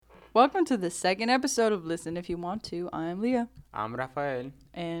Welcome to the second episode of Listen If You Want To. I'm Leah. I'm Rafael.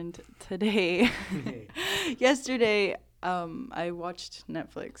 And today, yesterday, I watched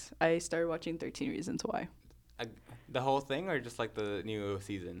Netflix. I started watching 13 Reasons Why. The whole thing or just like the new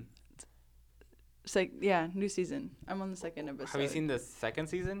season? It's like, yeah, new season. I'm on the second episode. Have you seen the second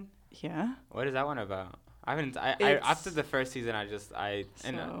season? Yeah. What is that one about? I haven't. I after the first season,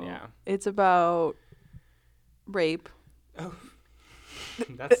 It's about rape. Oh,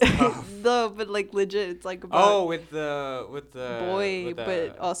 that's tough. No, but like legit, it's like about with the boy,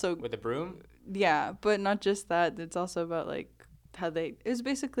 but also with the broom. Yeah, but not just that. It's also about like how they. It's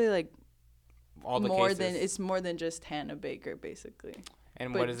basically like all the more cases. than it's more than just Hannah Baker, basically.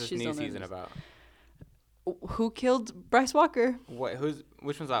 And but what is this new season about? Who killed Bryce Walker?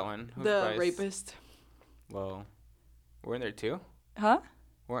 Which one's that one? Who's the Bryce? rapist. Well, weren't there two? Huh?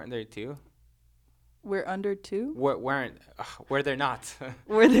 Weren't there two? We're under two? Were there not?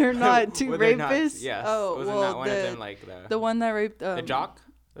 Were there not two Were rapists? not? Yes. Oh, Wasn't well, that one of them like the one that raped the jock,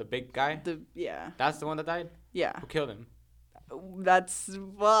 the big guy? Yeah. That's the one that died? Yeah. Who killed him?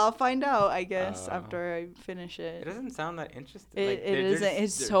 I'll find out, I guess, after I finish it. It doesn't sound that interesting. It isn't.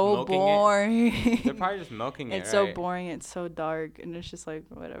 It's so boring. They're probably just milking it. It's so boring. It's so dark, and it's just like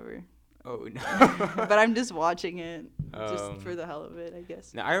whatever. Oh no! But I'm just watching it just for the hell of it, I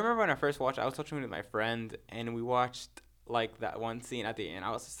guess. Now I remember when I first watched, I was watching with my friend, and we watched like that one scene at the end.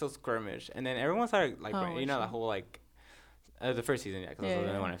 I was still skirmish, and then everyone started like the whole like the first season, because that's the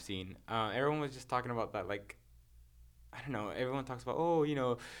only one I've seen. Everyone was just talking about that, like I don't know. Everyone talks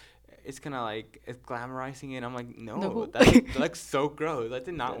about it's kind of like it's glamorizing it. I'm like, no. That's like so gross. I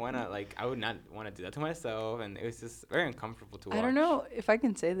did not want to I would not want to do that to myself, and it was just very uncomfortable to watch. I don't know if I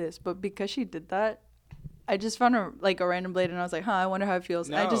can say this, but because she did that, I just found a random blade, and I was like, I wonder how it feels.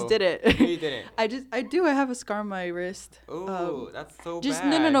 No, I just did it. No, you didn't. I have a scar on my wrist. Oh, that's so just,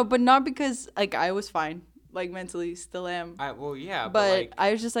 bad. No, but not because I was fine, mentally still am. But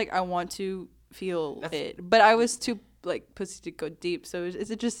I was just I want to feel it, but I was too pussy to go deep, so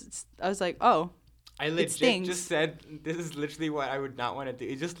I was like, oh, I legit just said this is literally what I would not want to do.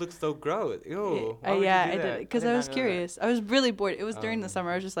 It just looks so gross. Ew. I did it because I was curious. I was really bored. It was during the summer.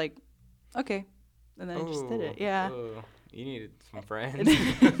 I was just like, okay, and then I just did it. Yeah. You needed some friends.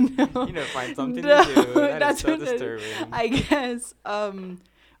 You need to find something to do. That's so disturbing. I guess.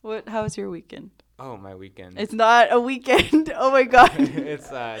 How was your weekend? Oh, my weekend. It's not a weekend. Oh my god. It's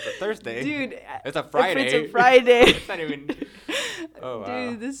a Thursday. Dude. It's a Friday. It's a Friday. It's not even. Oh wow.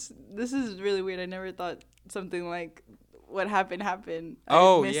 Dude, this is really weird. I never thought something like what happened.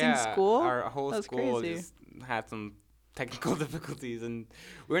 Oh missing school. Our whole school crazy. just had some technical difficulties, and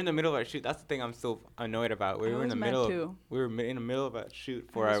we were in the middle of our shoot. That's the thing I'm still annoyed about. We were in the middle of a shoot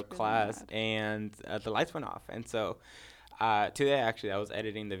for our class, and the lights went off, and so. Today, actually, I was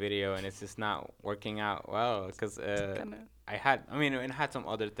editing the video, and it's just not working out well because it had some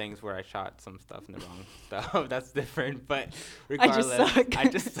other things where I shot some stuff in the wrong stuff. That's different, but regardless, I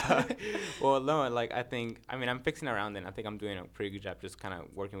just suck. Well, no, I'm fixing around, and I think I'm doing a pretty good job just kind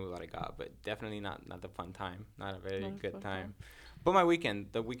of working with what I got, but definitely not the fun time, not a very good time. But my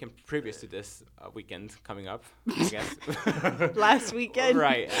weekend, the weekend previous to this weekend coming up, I guess. Last weekend?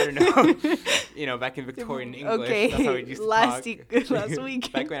 Right, I don't know. Back in Victorian English, that's how we used to talk. Last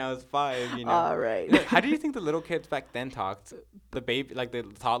weekend. Back when I was 5, All right. How do you think the little kids back then talked? The baby,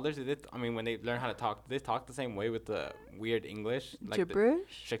 the toddlers, when they learn how to talk, did they talk the same way with the weird English?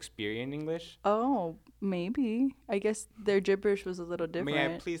 Gibberish? Shakespearean English? Oh, maybe. I guess their gibberish was a little different.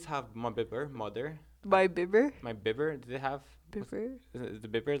 May I please have my bibber, mother? My bibber? My bibber? Do they have... Bibber? Is the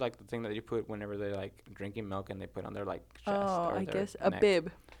bibber the thing that you put whenever they're drinking milk and they put on their chest? Oh, I guess neck? A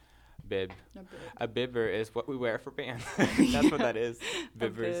bib. Bib. A bibber is what we wear for band. That's what that is.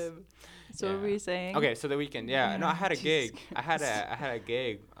 Bibbers. Bib. So what were you saying? Okay, so the weekend. Yeah. No, I had a gig. I had a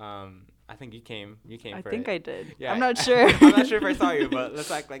gig. I think you came I for think it. I did. Yeah. I'm not sure. I'm not sure if I saw you, but let's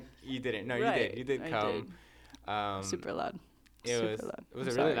act like you didn't. No, you did. You did come. Super loud. Was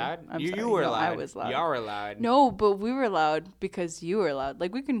it really loud? You were loud. I was loud. Y'all were loud. No, but we were loud because you were loud.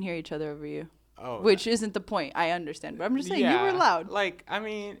 We couldn't hear each other over you. Oh. Which isn't the point. I understand. But I'm just saying you were loud.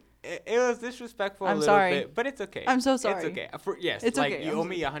 It was disrespectful a little bit, but it's okay. I'm so sorry. It's okay. Yes, it's okay. You owe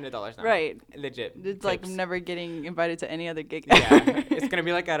me $100 now. Right. Legit. It's tips. I'm never getting invited to any other gig. Yeah. It's gonna be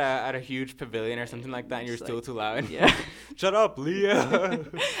at a huge pavilion or something like that, and you're still too loud. Yeah. Shut up, Leah.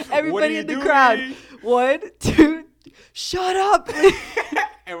 Everybody in the crowd. 1, 2. Shut up.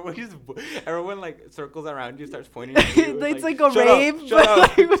 Everyone circles around you, starts pointing at you. It's like a rave, shut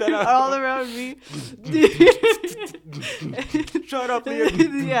up. all around me. Shut up, Leah.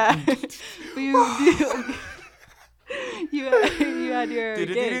 Yeah. you had your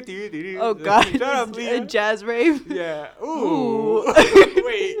gig. Oh God, shut up, a jazz rave. Yeah. Ooh.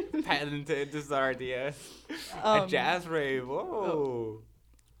 Wait, patented. This is our idea. A jazz rave. Whoa.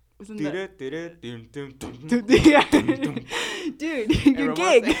 Dude, your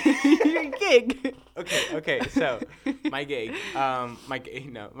gig. Your gig. Okay. So my gig.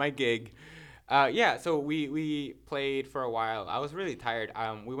 My gig. Yeah, so we played for a while. I was really tired.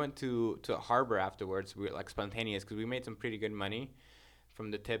 We went to a harbor afterwards. We were like spontaneous because we made some pretty good money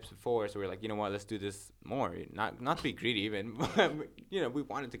from the tips before. So we were like, you know what, let's do this more. Not to be greedy even, but, we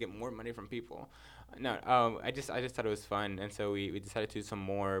wanted to get more money from people. No, I just thought it was fun, and so we decided to do some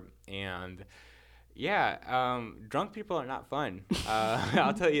more. And yeah, drunk people are not fun.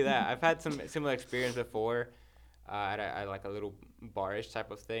 I'll tell you that. I've had some similar experience before. At like a little barish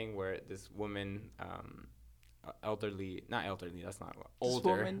type of thing where this woman, elderly, not elderly, that's not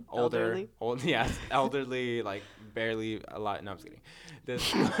older, elderly, like barely a lot. No, I'm just kidding.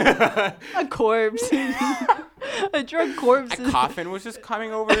 This a corpse, a drunk corpse. A coffin was just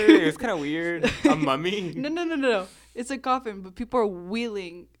coming over. It was kind of weird. A mummy. No. It's a coffin, but people are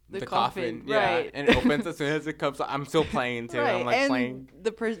wheeling the coffin. Yeah, right. And it opens as soon as it comes. I'm still playing too. Right. I'm like and playing.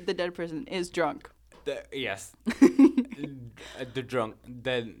 The dead person is drunk. Yes. The drunk,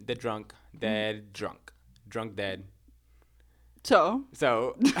 dead. So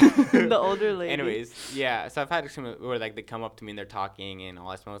the older lady. Anyways, yeah. So I've had experience where like they come up to me and they're talking and all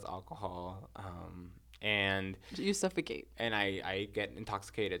I smell is alcohol. And you suffocate. And I get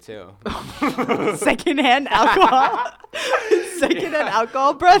intoxicated too. Secondhand alcohol. Secondhand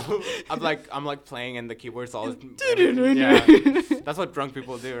alcohol breath. I'm like playing and the keyboard's all. Yeah. That's what drunk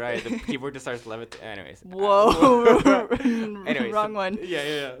people do, right? The keyboard just starts levitating. Anyways. Whoa. Anyways, wrong one.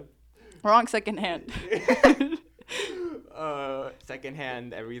 Yeah. Wrong secondhand.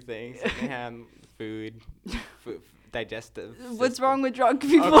 Secondhand everything. Secondhand food. Digestive. What's wrong with drunk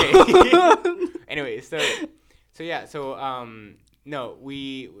people? Okay. Anyway, so no,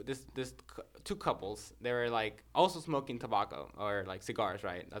 this two couples, they were like also smoking tobacco or like cigars,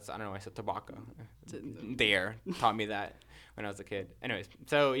 right? I don't know why I said tobacco. Dare taught me that when I was a kid. Anyways,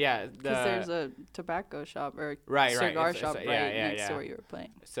 so yeah, because there's a tobacco shop or cigar shop next to where you were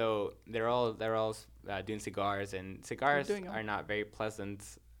playing. So they're all doing cigars, and cigars are not very pleasant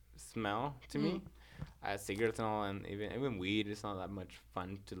smell to me. Cigarettes and all, and even weed is not that much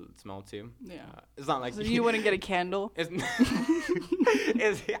fun to smell too. Yeah, it's not like so you wouldn't get a candle. I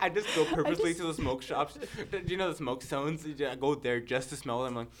just go purposely to the smoke shops. Do you know the smoke zones? I go there just to smell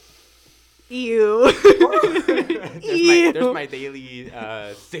them. Like, ew. There's my daily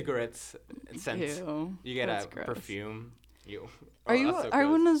cigarettes scents. Ew. You get a perfume. Ew. Are you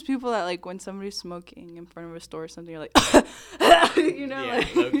one of those people that like when somebody's smoking in front of a store or something, you're like, you know, yeah,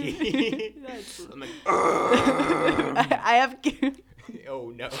 like, low-key. I'm like, I have.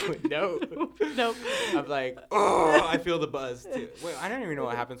 Oh no. Nope. I'm like, oh, I feel the buzz too. Wait, I don't even know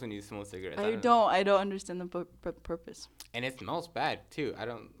what happens when you smoke cigarettes. I don't understand the purpose. And it smells bad too. I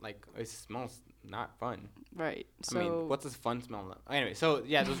don't like. It smells not fun. Right. So I mean, what's this fun smell? Anyway, so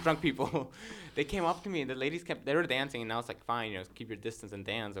yeah, those drunk people, they came up to me and the ladies they were dancing and I was like, fine, keep your distance and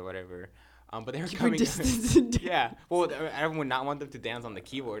dance or whatever. But they were coming. Distance and dance. Yeah. Well, I would not want them to dance on the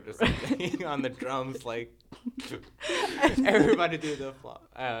keyboard or something, on the drums, like everybody do the flop.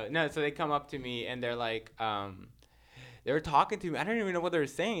 No, so they come up to me and they're like, they were talking to me. I don't even know what they were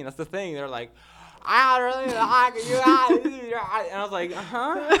saying. That's the thing. They're like, I really like you. And I was like,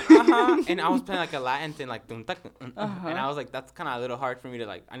 and I was playing like a Latin thing, like, and I was like, that's kind of a little hard for me to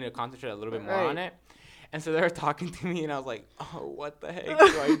like. I need to concentrate a little bit more on it. And so they were talking to me, and I was like, oh, what the heck do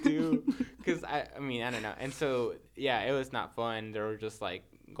I do? Because I don't know. And so yeah, it was not fun. They were just like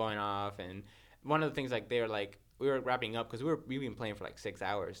going off, and one of the things like they were like, we were wrapping up because we've been playing for like 6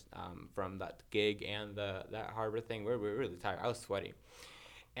 hours from that gig and that harbor thing. We were really tired. I was sweaty.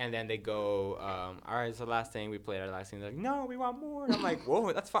 And then they go, all right, it's the last thing. We played our last thing. They're like, no, we want more. And I'm like,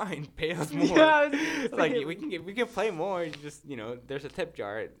 whoa, that's fine. Pay us more. Yeah, like we can play more. Just there's a tip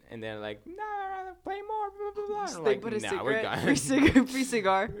jar. And they're like, no, I'd rather play more. Blah blah blah. So they put a cigarette, free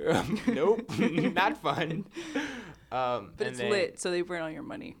cigar. Nope, not fun. But it's lit, so they burn all your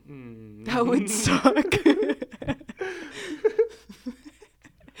money. That would suck.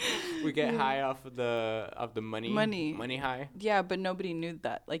 We get high off of the money high. Yeah, but nobody knew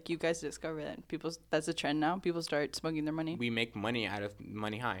that. Like you guys discovered that. That's a trend now. People start smoking their money. We make money out of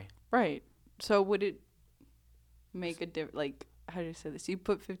money high. Right. So would it make a difference? Like, how do you say this? You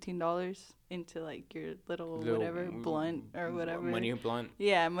put $15 into like your little whatever blunt or whatever. Money blunt.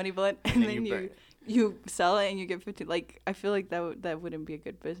 Yeah, money blunt, and then you sell it and you get 15. Like I feel like that wouldn't be a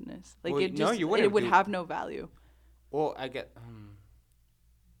good business. Like it would have no value. Well, I get.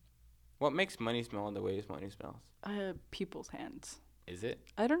 What makes money smell the way money smells? People's hands. Is it?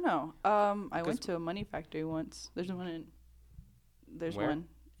 I don't know. I went to a money factory once. There's one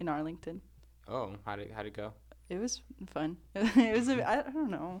in Arlington. Oh, how'd it go? It was fun. It was. I don't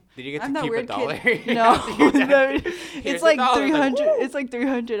know. Did you get to keep $1? No, it's like 300. It's like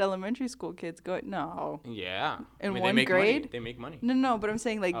 300 elementary school kids going. No. Yeah. In one grade, they make money. No, but I'm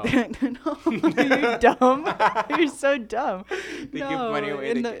saying like, no, you're dumb. You're so dumb. They give money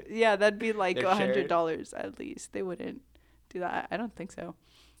away. Yeah, that'd be like $100 at least. They wouldn't do that. I don't think so.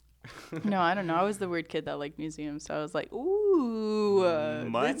 No, I don't know. I was the weird kid that liked museums, so I was like, ooh,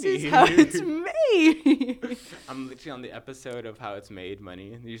 this is how it's made. I'm literally on the episode of How It's Made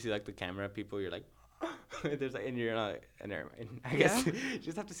Money. You see like the camera people, you're like, there's like, and you're like, never mind. I guess you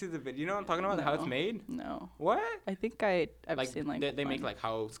just have to see the video. You know what I'm talking about? No. How it's made? No. What? I think I've seen like they make like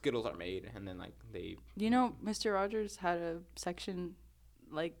how Skittles are made, and then like they. You know, Mr. Rogers had a section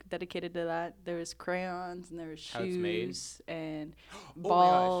like dedicated to that. There was crayons and there was shoes and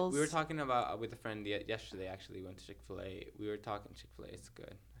balls. We were talking about with a friend yesterday. Actually, we went to Chick-fil-A. We were talking Chick-fil-A. It's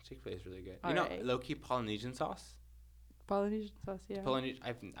good. Chick-fil-A is really good. You know, low-key Polynesian sauce. Polynesian sauce, yeah.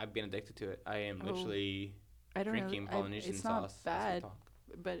 I've been addicted to it. I am literally drinking Polynesian sauce. It's not bad,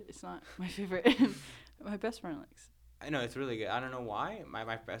 but it's not my favorite. My best friend likes. I know it's really good. I don't know why. My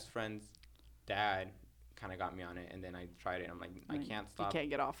best friend's dad kind of got me on it, and then I tried it. And I'm like, I can't stop. You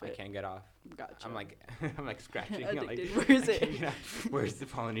can't get off it. I can't get off. Gotcha. I'm like scratching. Like, where is it? Where's the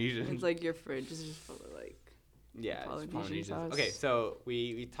Polynesian? It's like your fridge is just full of like. Yeah, Polynesian sauce. Okay, so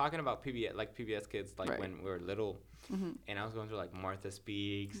we talking about PBS kids when we were little, and I was going through like Martha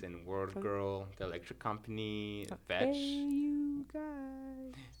Speaks and World Girl, The Electric Company, Fetch. Hey, you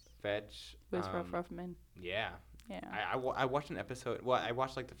guys. Fetch. With Rough Men. Yeah. Yeah. I watched an episode. Well, I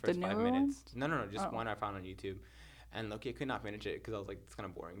watched like the first 5 minutes. No, just one I found on YouTube, and look, I could not finish it because I was like, it's kind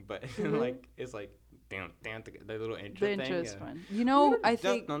of boring. But like, it's like, damn, the little intro thing. The intro is fun. You know, I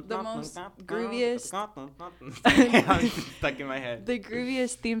think the most grooviest. I'm stuck in my head. The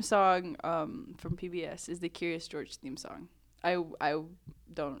grooviest theme song from PBS is the Curious George theme song. I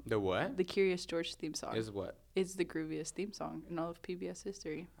don't. The what? The Curious George theme song. Is what? It's the grooviest theme song in all of PBS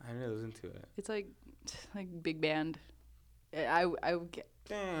history. I didn't listen to it. It's like big band. I would get.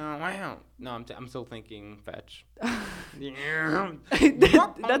 Damn, wow. No, I'm still thinking Fetch. That's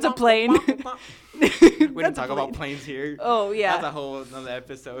a plane. We didn't talk about planes here. Oh yeah. That's a whole another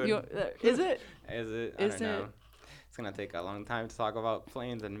episode. Is it? Is it? I don't know. It's gonna take a long time to talk about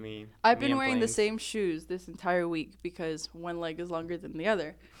planes and me. I've been wearing the same shoes this entire week because one leg is longer than the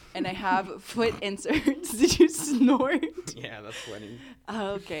other, and I have foot inserts. Did you snort? Yeah, that's funny.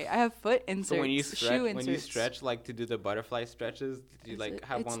 Okay, I have foot inserts. So when you stretch, like to do the butterfly stretches, do you like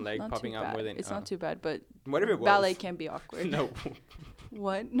have one leg popping out more than? It's not too bad, but whatever it was. Ballet can be awkward. No.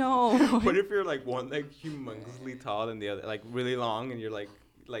 What? No. What if you're like one leg humongously tall and the other like really long, and you're like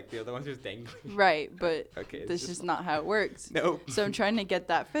the other one's just dangling? Right, but okay, that's just not how it works. No. So I'm trying to get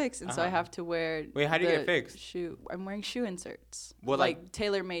that fixed, and so I have to wear. Wait, how do you get it fixed? I'm wearing shoe inserts. Well, like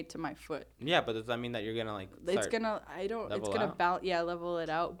tailor made to my foot. Yeah, but does that mean that you're gonna like? It's gonna. I don't. It's gonna level it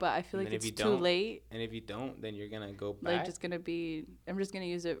out. But I feel like it's too late. And if you don't, then you're gonna go back. Like just gonna be. I'm just gonna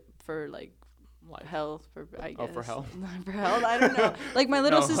use it for like. Life. Health for I guess. Oh, for health. For health, I don't know. Like my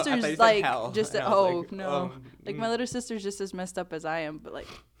little sister's like just like my little sister's just as messed up as I am, but like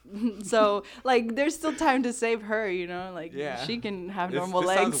so like there's still time to save her, you know, like she can have normal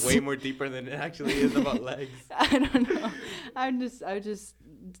legs. This sounds way more deeper than it actually is about legs. I don't know. I just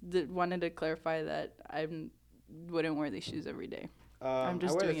wanted to clarify that I wouldn't wear these shoes every day. I'm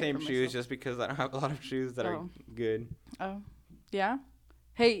just I wear doing the same shoes just because I don't have a lot of shoes that are good. Oh, yeah.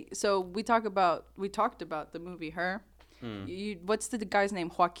 Hey, so we talked about the movie Her. What's the guy's name?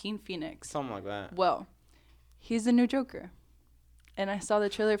 Joaquin Phoenix. Something like that. Well, he's the new Joker, and I saw the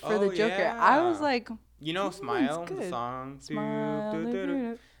trailer for the Joker. Yeah. I was like, Smile, the song.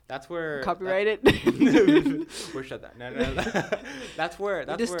 Smile. That's where copyrighted. We're shut that. No. That's where.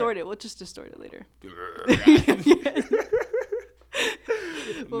 Distort it. We'll just distort it later.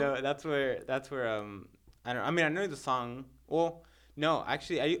 No, that's where. I know the song. Well. No,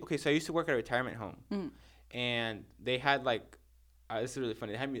 actually, so I used to work at a retirement home, and they had like, this is really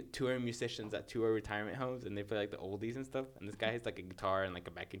funny. They had touring musicians at tour retirement homes, and they play like the oldies and stuff. And this guy has like a guitar and like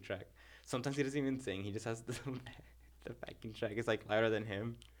a backing track. Sometimes he doesn't even sing; he just has the backing track. It's like louder than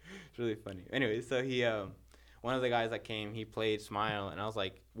him. It's really funny. Anyway, so he, one of the guys that came, he played "Smile," and I was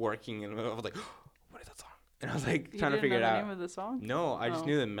like working, and I was like, "What is that song?" And I was like trying to figure it out. You didn't know the name of the song? No, I just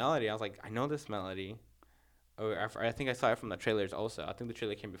knew the melody. I was like, I know this melody. Oh, I think I saw it from the trailers also. I think the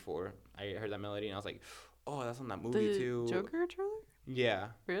trailer came before I heard that melody, and I was like, Oh, that's on that movie too. The Joker trailer? Yeah.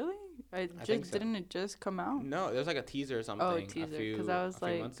 Really? I think so. Didn't it just come out? No, there's like a teaser or something. Oh, a teaser. Because I was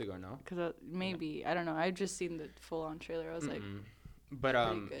like, months ago, no? Because maybe I don't know. I just seen the full on trailer. I was like, but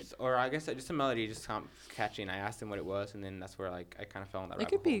or I guess just a melody just catchy, and I asked him what it was, and then that's where like I kind of fell in that. It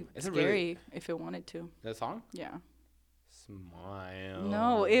could be scary if it wanted to. The song? Yeah. Smile.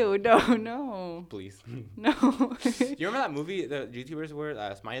 No, ew, no. Please. No. You remember that movie the YouTubers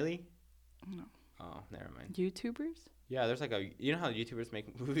were Smiley? No. Oh, never mind. YouTubers? Yeah, there's like you know how YouTubers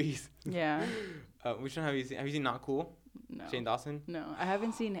make movies? Yeah. Which one have you seen? Have you seen Not Cool? No. Shane Dawson? No, I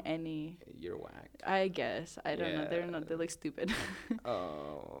haven't seen any. You're whack. I guess. I don't know. They look stupid.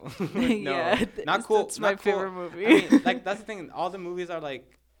 Oh. No. Yeah. Not Cool. It's my favorite movie. I mean, like, that's the thing. All the movies are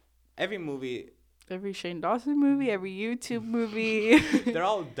like, every movie. Every Shane Dawson movie, every YouTube movie. They're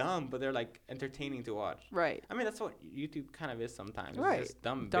all dumb, but they're like entertaining to watch. Right. I mean, that's what YouTube kind of is sometimes. Right. It's just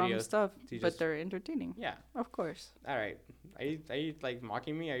dumb stuff, but they're entertaining. Yeah. Of course. All right. Are you like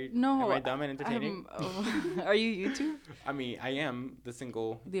mocking me? No. Am I dumb and entertaining? Are you YouTube? I mean, I am the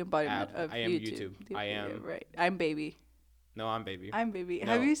embodiment app. of I am YouTube. I am. Right. I'm baby. No, I'm baby. I'm baby.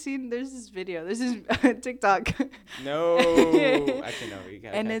 No. Have you seen? There's this video. This is TikTok. No. Actually, no.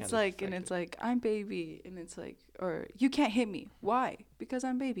 And it's like, I'm baby, and it's like, or you can't hit me. Why? Because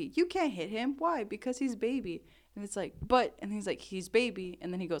I'm baby. You can't hit him. Why? Because he's baby. And it's like, and he's like, he's baby,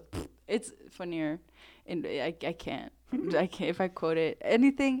 and then he goes, it's funnier, and I can't. I can't if I quote it.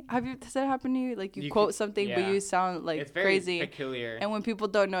 Anything? Has that happened to you? Like you quote something, but you sound like it's very crazy, peculiar. And when people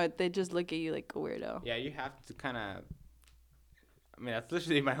don't know it, they just look at you like a weirdo. Yeah, you have to kind of. I mean, that's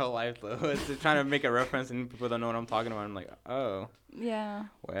literally my whole life, though. It's trying to make a reference and people don't know what I'm talking about. I'm like, oh. Yeah.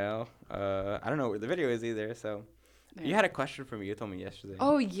 Well, I don't know where the video is either, so. Yeah. You had a question for me. You told me yesterday.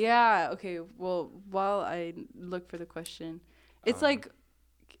 Oh, yeah. Okay, well, while I look for the question, it's like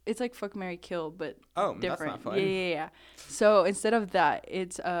Fuck, Marry, Kill, but different. That's not fun. Yeah. So instead of that,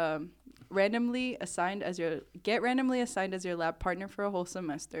 it's randomly assigned as your lab partner for a whole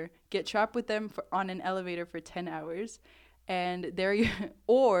semester. Get trapped with them on an elevator for 10 hours. And they're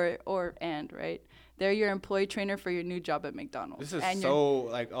right? They're your employee trainer for your new job at McDonald's. This is so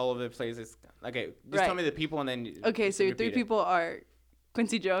like all over the place. It's okay. Just tell me the people and then. Okay, so your three people are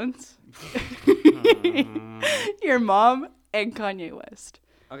Quincy Jones, your mom, and Kanye West.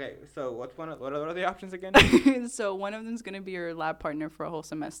 Okay, so what are the options again? So one of them is gonna be your lab partner for a whole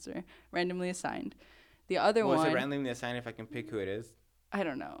semester, randomly assigned. The other one. Was it randomly assigned if I can pick who it is? I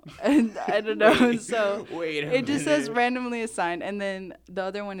don't know. I don't know. So it just says randomly assigned. And then the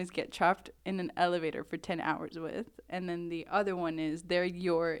other one is get trapped in an elevator for 10 hours with. And then the other one is they're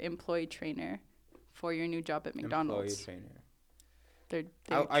your employee trainer for your new job at McDonald's. Employee trainer.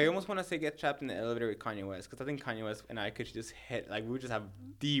 I almost want to say get trapped in the elevator with Kanye West. Because I think Kanye West and I could just hit. Like, we would just have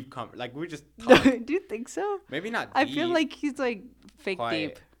deep like, we just talk. Do you think so? Maybe not deep. I feel like he's, like, fake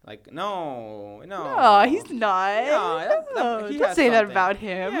quiet. deep. Like, no. No, he's not. No, don't say that about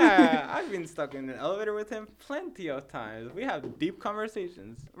him. Yeah, I've been stuck in an elevator with him plenty of times. We have deep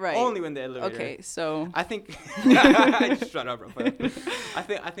conversations. Right. Only when the elevator. Okay, so. I think. Just shut up, bro. I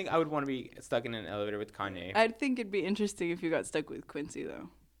think I would want to be stuck in an elevator with Kanye. I think it'd be interesting if you got stuck with Quincy, though.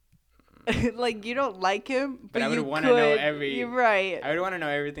 Like, you don't like him, but I would want to know You're right. I would want to know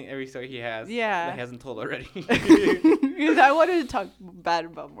every story he has. Yeah. That he hasn't told already. Because I wanted to talk bad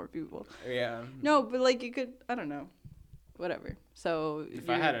about more people. Yeah. No, but like you could, I don't know, whatever. So if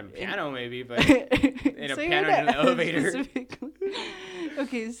I had a piano, maybe, but in a piano in an elevator.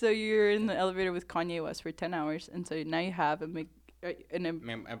 Okay, so you're in the elevator with Kanye West for 10 hours, and so now you have your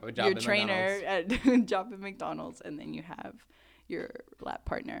trainer at job at McDonald's, and then you have your lab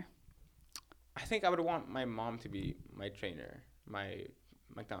partner. I think I would want my mom to be my trainer, my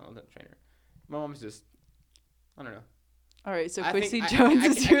McDonald's trainer. My mom's just, I don't know. All right, so Quincy Jones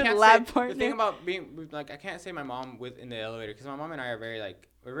is your lab partner. The thing about being, like, I can't say my mom was in the elevator because my mom and I are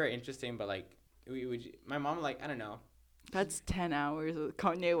we're very interesting, but, like, my mom, like, I don't know. That's 10 hours with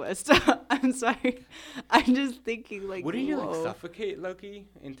Kanye West. I'm sorry. I'm just thinking, like, wouldn't you, like, suffocate, Loki,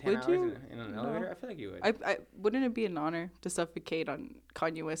 in 10 hours in an elevator? I feel like you would. Wouldn't it be an honor to suffocate on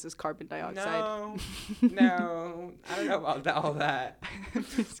Kanye West's carbon dioxide? No. I don't know about all that.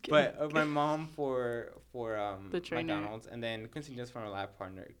 But my mom for the McDonald's, and then Quincy just for my lab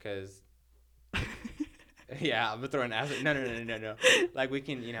partner, because... Yeah, I'm throwing acid. No. Like, we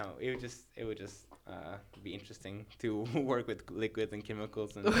can, it would just be interesting to work with liquids and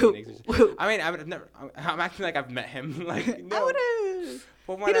chemicals and I mean, I'm acting like I've met him. Like, no. I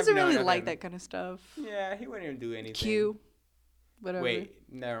would've. He doesn't really like that kind of stuff. Yeah, he wouldn't even do anything. Q. Whatever. Wait,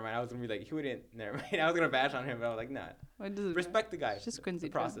 never mind. I was gonna be like, he wouldn't. Never mind. I was gonna bash on him, but I was like, nah. Respect the guy. It's just Quincy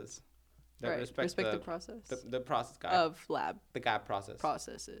process. Respect the process. The process guy. Of lab. The guy process.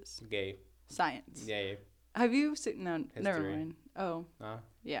 Processes. Gay. Science. Yeah. Have you seen... No, never mind. Oh.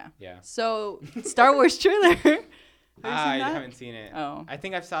 Yeah. Yeah. So, Star Wars trailer. I haven't seen it. Oh. I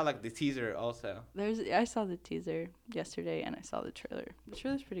think I saw like the teaser also. I saw the teaser yesterday and I saw the trailer. The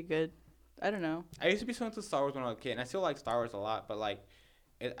trailer's pretty good. I don't know. I used to be so into Star Wars when I was a kid, and I still like Star Wars a lot, but like,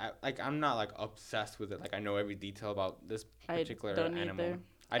 I'm not like obsessed with it. Like I know every detail about this particular animal.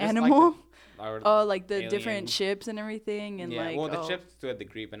 I just animal? Like the different ships and everything, and the ships to a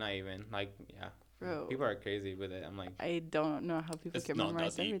degree, but not even like Bro. People are crazy with it. I'm like, I don't know how people can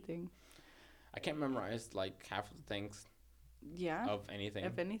memorize everything. I can't memorize like half of the things. Yeah. Of anything.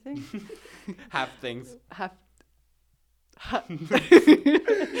 Of anything. Half things.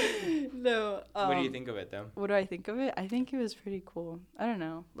 No. What do you think of it though? What do I think of it? I think it was pretty cool. I don't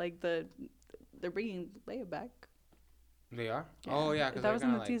know. Like they're bringing Leia back. They are? Yeah. Oh yeah, that was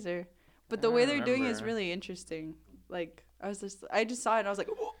in the teaser. But the way they're doing it is really interesting. Like I just saw it and I was like,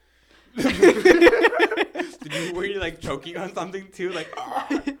 oh. Were you like choking on something too? Like,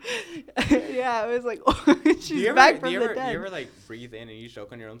 yeah, it was like, oh, she's back from the dead. Do you ever like breathe in and you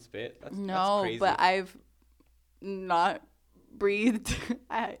choke on your own spit? That's crazy. But I've not breathed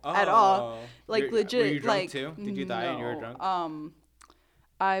at all. Like legit. Were you drunk like too? Did you die and you were drunk?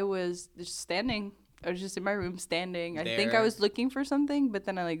 I was just standing. I was just in my room standing. I think I was looking for something, but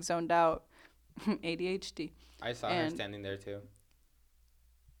then I like zoned out. ADHD. I saw her standing there too.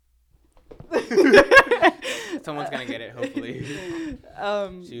 Someone's gonna get it, hopefully.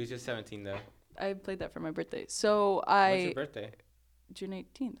 She was just 17 though. I played that for my birthday. So What's your birthday? June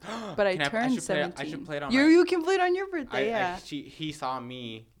 18th. But I turned 17. I should play it on you can play it on your birthday, yeah. He saw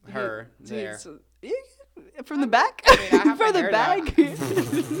me, her, there. So, from the back? I mean, from the back?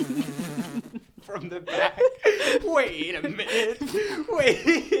 From the back? Wait a minute.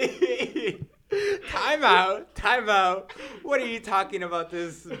 Wait. Time out. What are you talking about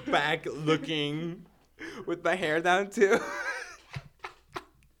this back looking with my hair down too?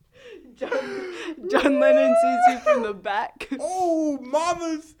 John Lennon sees you from the back. Oh,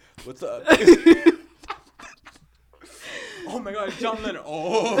 mamas. What's up? Oh my God, John Lennon.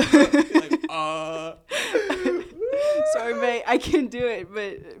 Oh. Sorry, mate. I can do it,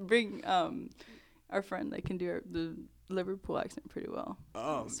 but bring our friend that can do the Liverpool accent pretty well.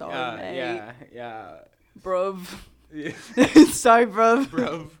 Oh, sorry, mate. Yeah. Bruv. Yeah. Sorry, bruv.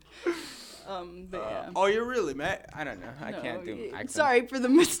 But yeah. Oh, you're really mad? I don't know. I can't do accents. Sorry for the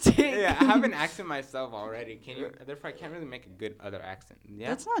mistake. Yeah, I have an accent myself already. Therefore, I can't really make a good other accent. Yeah.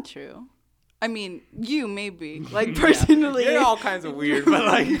 That's not true. I mean, you maybe. Like, personally. You're all kinds of weird, but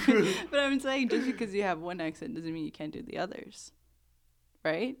like. But I'm saying just because you have one accent doesn't mean you can't do the others.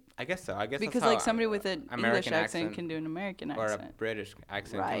 Right? I guess so. Because like somebody with an English accent can do an American accent. Or a British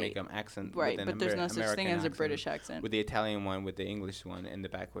accent can make an accent. Right, but there's no such thing as a British accent. With the Italian one, with the English one, and the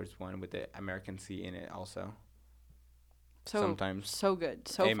backwards one with the American C in it also. Sometimes. So good.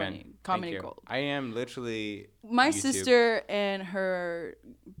 So funny. Comedy gold. I am literally my sister and her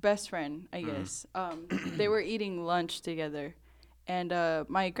best friend, I guess, they were eating lunch together. And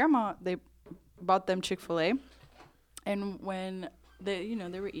my grandma, they bought them Chick-fil-A. And when they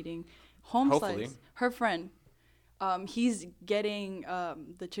were eating slice. Her friend, he's getting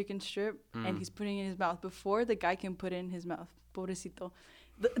the chicken strip and he's putting it in his mouth before the guy can put it in his mouth. Pobrecito.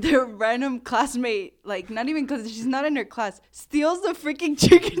 The random classmate, like not even because she's not in her class, steals the freaking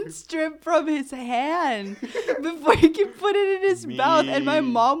chicken strip from his hand before he can put it in his mouth. And my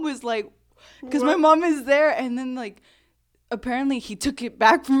mom was like, because my mom is there, and then like apparently he took it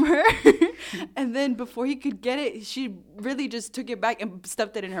back from her. And then before he could get it, she really just took it back and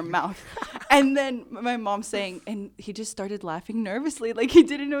stuffed it in her mouth. And then my mom saying, and he just started laughing nervously, like he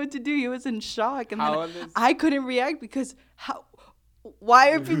didn't know what to do. He was in shock. And then I couldn't react because why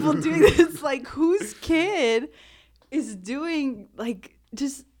are people doing this? Like, whose kid is doing like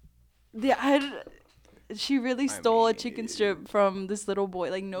just she really stole a chicken strip from this little boy.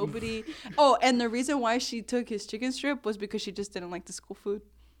 Like nobody. Oh, and the reason why she took his chicken strip was because she just didn't like the school food.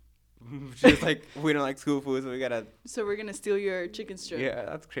 She was like, we don't like school food, so we're gonna steal your chicken strip. Yeah,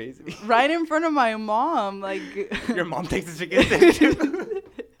 that's crazy. Right in front of my mom, like. Your mom takes the chicken strip.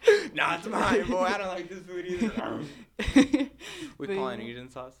 Nah, it's mine, boy. I don't like this food either. With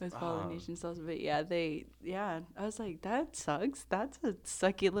Polynesian sauce. With Polynesian sauce, but I was like, that sucks. That's a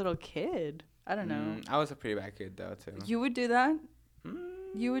sucky little kid. I don't know. I was a pretty bad kid though too. You would do that?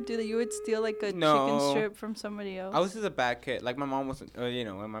 You would do that. You would steal like a chicken strip from somebody else. I was just a bad kid. Like my mom wasn't.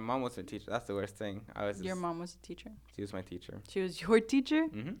 When my mom wasn't a teacher, that's the worst thing. Your mom was a teacher. She was my teacher. She was your teacher.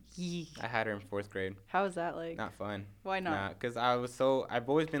 I had her in 4th grade. How was that like? Not fun. Why not? Because I've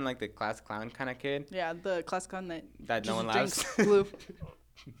always been like the class clown kind of kid. Yeah, the class clown that no one laughs. Glue.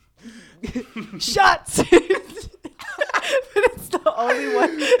 Shots. But it's the only one.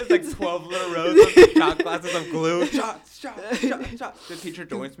 It's like 12 little rows of shot glasses of glue. Shots. The teacher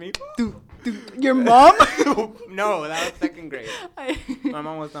joins me. Your mom? No, that was 2nd grade. My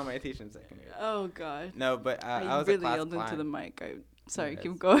mom was not my teacher in 2nd grade. Oh, God. No, but I was really a class yelled clown. into the mic. Sorry,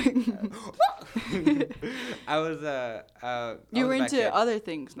 keep going. I was you were into other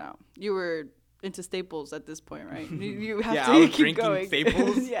things now. You were into Staples at this point, right? You have I to was keep drinking going.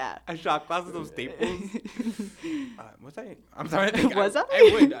 Staples. Yeah. I shot glasses of Staples. Was I? I'm sorry. I think was I? I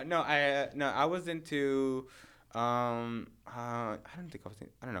would. No, I was into. I don't think I was.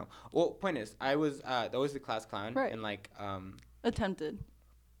 I don't know. Well, point is, I was always the class clown, right. And like attempted.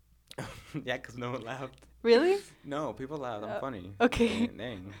 Yeah, because no one laughed. Really? No, people laughed. I'm funny. Okay.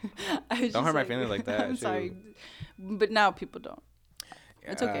 Dang. Don't hurt my feelings like that. I'm sorry, but now people don't.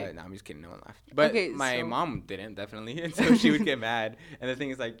 It's okay. No, I'm just kidding. No one laughed. But my mom didn't, definitely. And so she would get mad. And the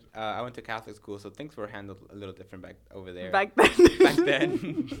thing is, like, I went to Catholic school, so things were handled a little different back over there. Back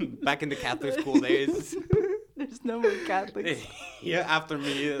then. Back in the Catholic school days. There's no more Catholics. Yeah, after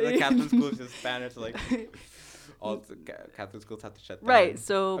me, the Catholic schools just Spanish. Like, all the Catholic schools have to shut down. Right,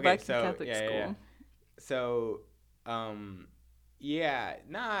 so back to Catholic school. Yeah. So, Oh,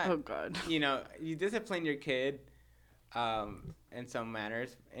 God. You discipline your kid. In some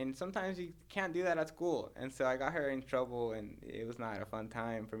manners, and sometimes you can't do that at school, and so I got her in trouble, and it was not a fun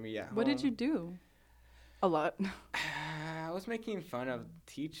time for me at home. What did you do? A lot. I was making fun of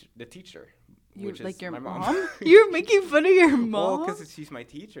the teacher, which like is your my mom. You're making fun of your mom? Well, because she's my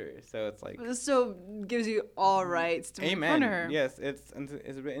teacher, so it's like. So gives you all rights to make fun of her. Yes, it's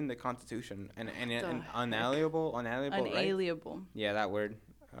written in the Constitution, and unalienable. Unalienable. Right? Yeah, that word.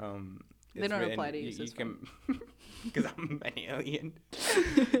 They don't apply to you. You can. Because I'm an alien.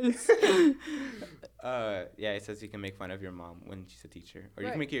 It says you can make fun of your mom when she's a teacher. Or you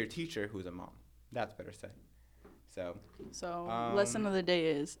can make your teacher who's a mom. That's better said. So lesson of the day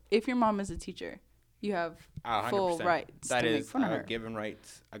is, if your mom is a teacher, you have full rights to make fun of her. Given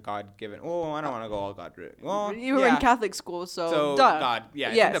rights, a God-given. Oh, I don't want to go all God-driven. Well, you were in Catholic school, so duh. God,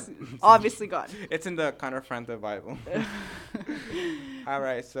 yeah. Yes, obviously God. It's in the Counter-Front Bible. All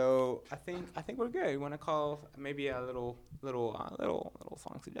right, so I think we're good. You want to call maybe a little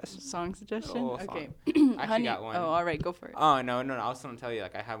song suggestion? Song suggestion? Okay. I actually got one. Oh, all right, go for it. Oh, no. I was going to tell you,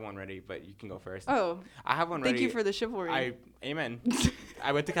 like, I have one ready, but you can go first. Oh. I have one ready. Thank you for the chivalry. Amen.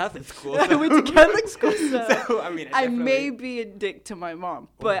 I went to Catholic school. I went to Catholic school, so I mean, I may be a dick to my mom,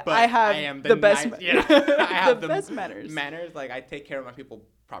 but I have the best. I have the best manners. Manners, like I take care of my people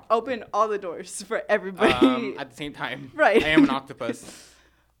properly. Open all the doors for everybody. At the same time, right? I am an octopus.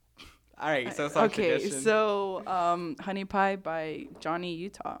 All right, so Honey Pie by Johnny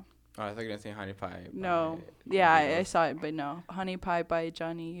Utah. Oh, I thought you were gonna say Honey Pie. No, I saw it, but no, Honey Pie by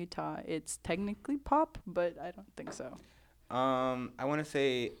Johnny Utah. It's technically pop, but I don't think so. I want to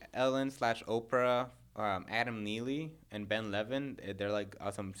say Ellen/Oprah, Adam Neely, and Ben Levin. They're like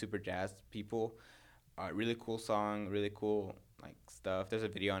some super jazz people. Really cool song, really cool like stuff. There's a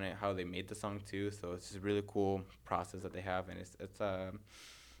video on it how they made the song too. So it's just a really cool process that they have, and it's I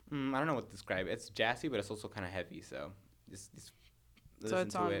don't know what to describe. It's jazzy, but it's also kind of heavy. So just so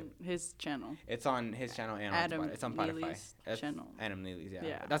it's on his channel. It's on his channel and Adam on Spotify. It's on Spotify. Neely's channel. Adam Neely's,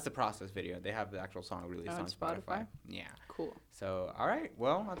 yeah. That's the process video. They have the actual song released on Spotify. Yeah. Cool. So, all right.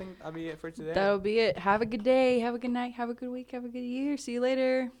 Well, I think that'll be it for today. That'll be it. Have a good day. Have a good night. Have a good week. Have a good year. See you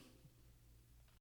later.